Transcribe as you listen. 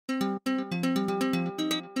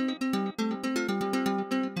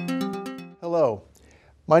Hello,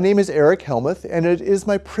 my name is Eric Helmuth, and it is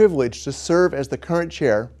my privilege to serve as the current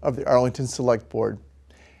chair of the Arlington Select Board.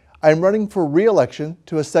 I am running for re-election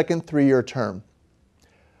to a second three-year term.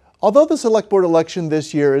 Although the Select Board election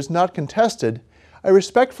this year is not contested, I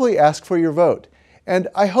respectfully ask for your vote, and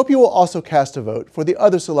I hope you will also cast a vote for the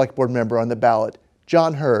other Select Board member on the ballot,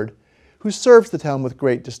 John Hurd, who serves the town with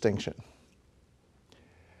great distinction.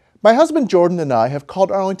 My husband Jordan and I have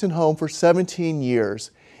called Arlington home for 17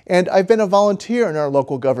 years, and I've been a volunteer in our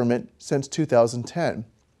local government since 2010.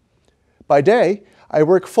 By day, I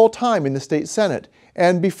work full-time in the state Senate,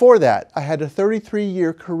 and before that, I had a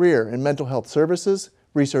 33-year career in mental health services,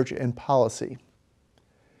 research, and policy.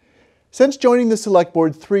 Since joining the Select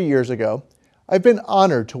Board 3 years ago, I've been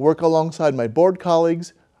honored to work alongside my board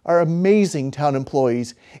colleagues, our amazing town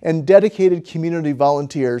employees, and dedicated community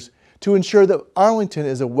volunteers to ensure that Arlington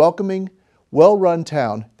is a welcoming, well-run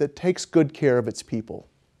town that takes good care of its people.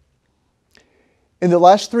 In the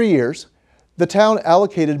last 3 years, the town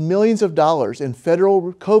allocated millions of dollars in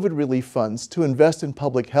federal COVID relief funds to invest in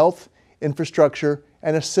public health, infrastructure,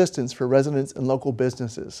 and assistance for residents and local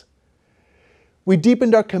businesses. We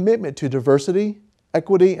deepened our commitment to diversity,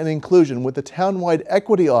 equity, and inclusion with the town-wide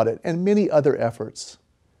equity audit and many other efforts.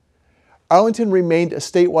 Arlington remained a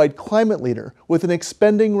statewide climate leader with an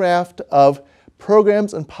expanding raft of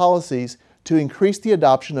programs and policies to increase the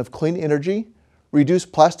adoption of clean energy, reduce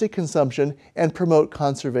plastic consumption, and promote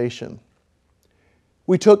conservation.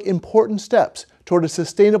 We took important steps toward a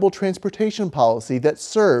sustainable transportation policy that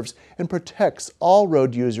serves and protects all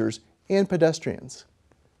road users and pedestrians.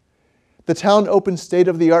 The town opened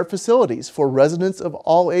state-of-the-art facilities for residents of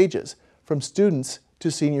all ages, from students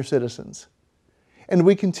to senior citizens. And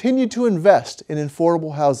we continue to invest in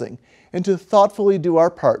affordable housing and to thoughtfully do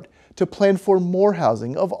our part to plan for more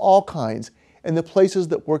housing of all kinds in the places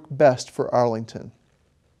that work best for Arlington.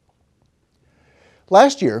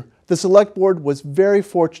 Last year, the Select Board was very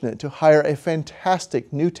fortunate to hire a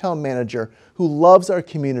fantastic new town manager who loves our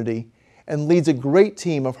community and leads a great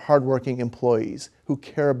team of hardworking employees who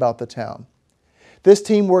care about the town. This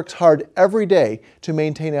team works hard every day to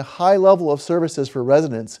maintain a high level of services for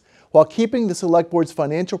residents while keeping the Select Board's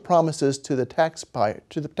financial promises to the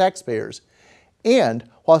taxpayers and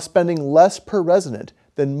while spending less per resident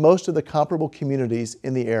than most of the comparable communities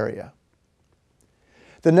in the area.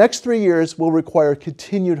 The next 3 years will require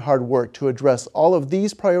continued hard work to address all of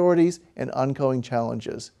these priorities and ongoing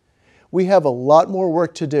challenges. We have a lot more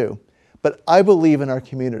work to do, but I believe in our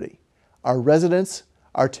community, our residents,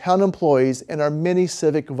 our town employees, and our many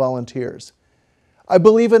civic volunteers. I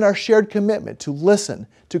believe in our shared commitment to listen,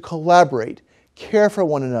 to collaborate, care for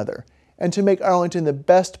one another, and to make Arlington the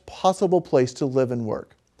best possible place to live and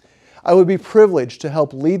work. I would be privileged to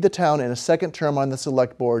help lead the town in a second term on the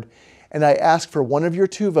Select Board, and I ask for one of your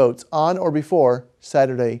 2 votes on or before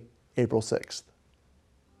Saturday, April 6th.